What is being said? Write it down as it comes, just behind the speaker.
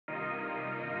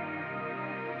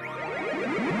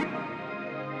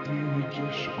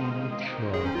Jesus on the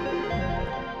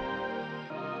track.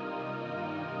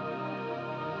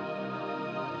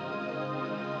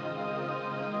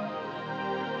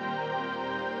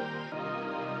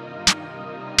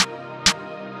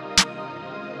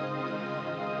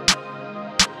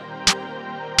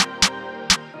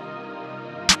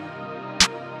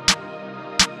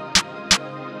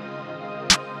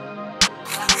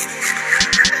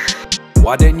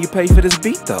 Why didn't you pay for this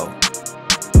beat though?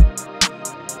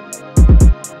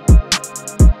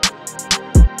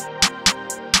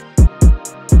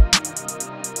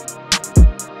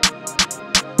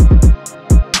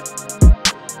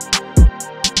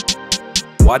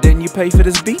 Why didn't you pay for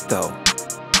this beat though?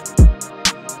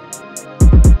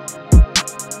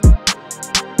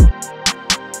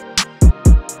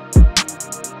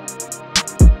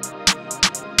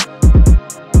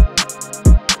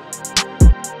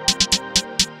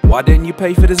 Why didn't you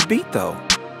pay for this beat though?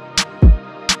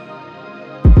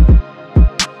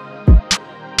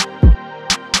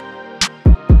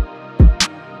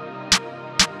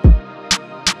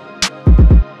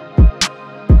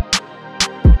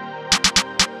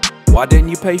 Why didn't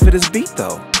you pay for this beat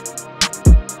though?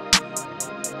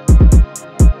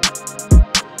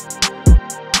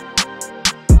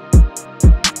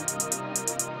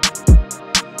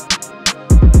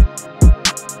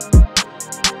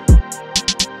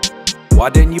 Why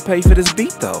didn't you pay for this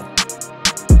beat though?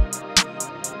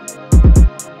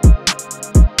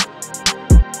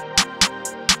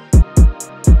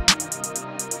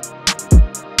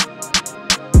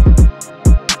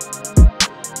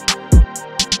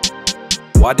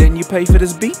 Why didn't you pay for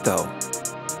this beat though?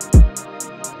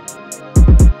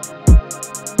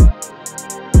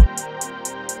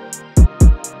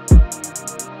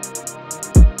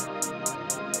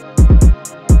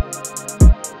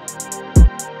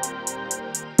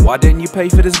 Why didn't you pay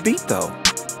for this beat though?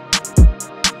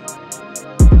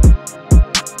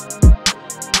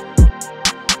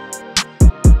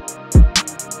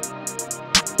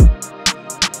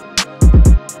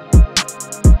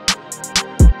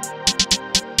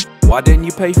 Why didn't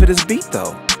you pay for this beat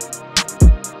though?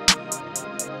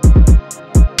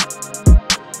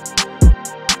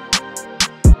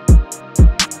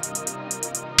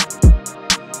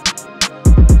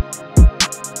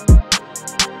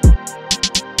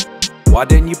 Why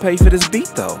didn't you pay for this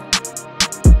beat though?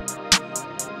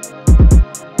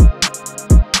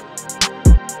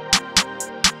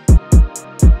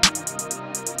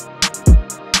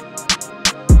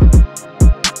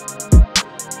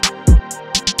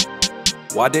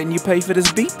 Why didn't you pay for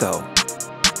this beat though?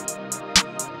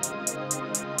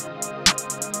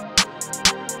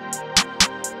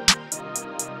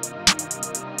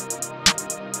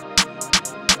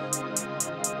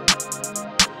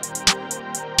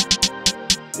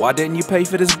 Why didn't you pay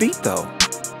for this beat though?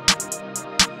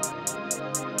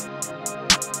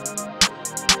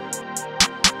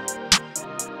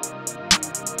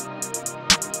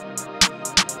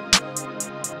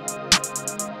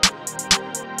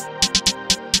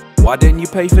 Why didn't you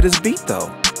pay for this beat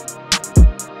though?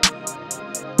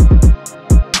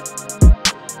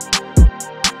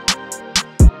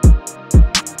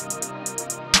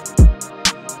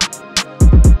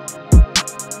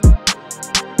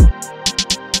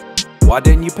 Why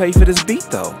didn't you pay for this beat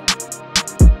though?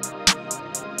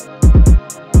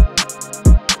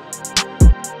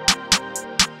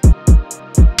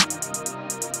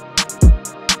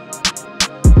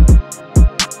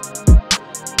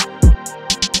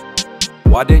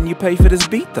 Why didn't you pay for this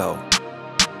beat though?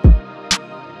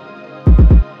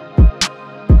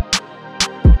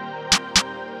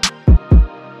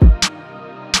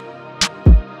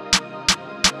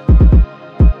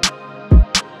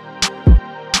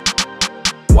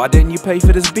 Why didn't you pay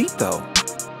for this beat though?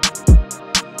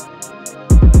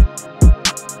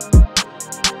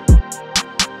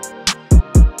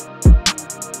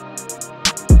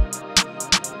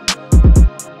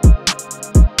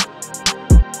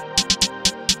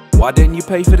 Why didn't you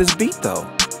pay for this beat though?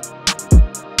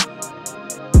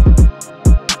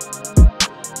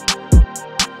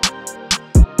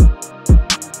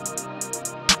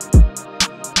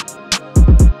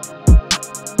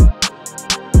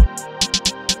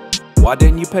 Why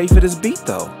didn't you pay for this beat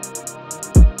though?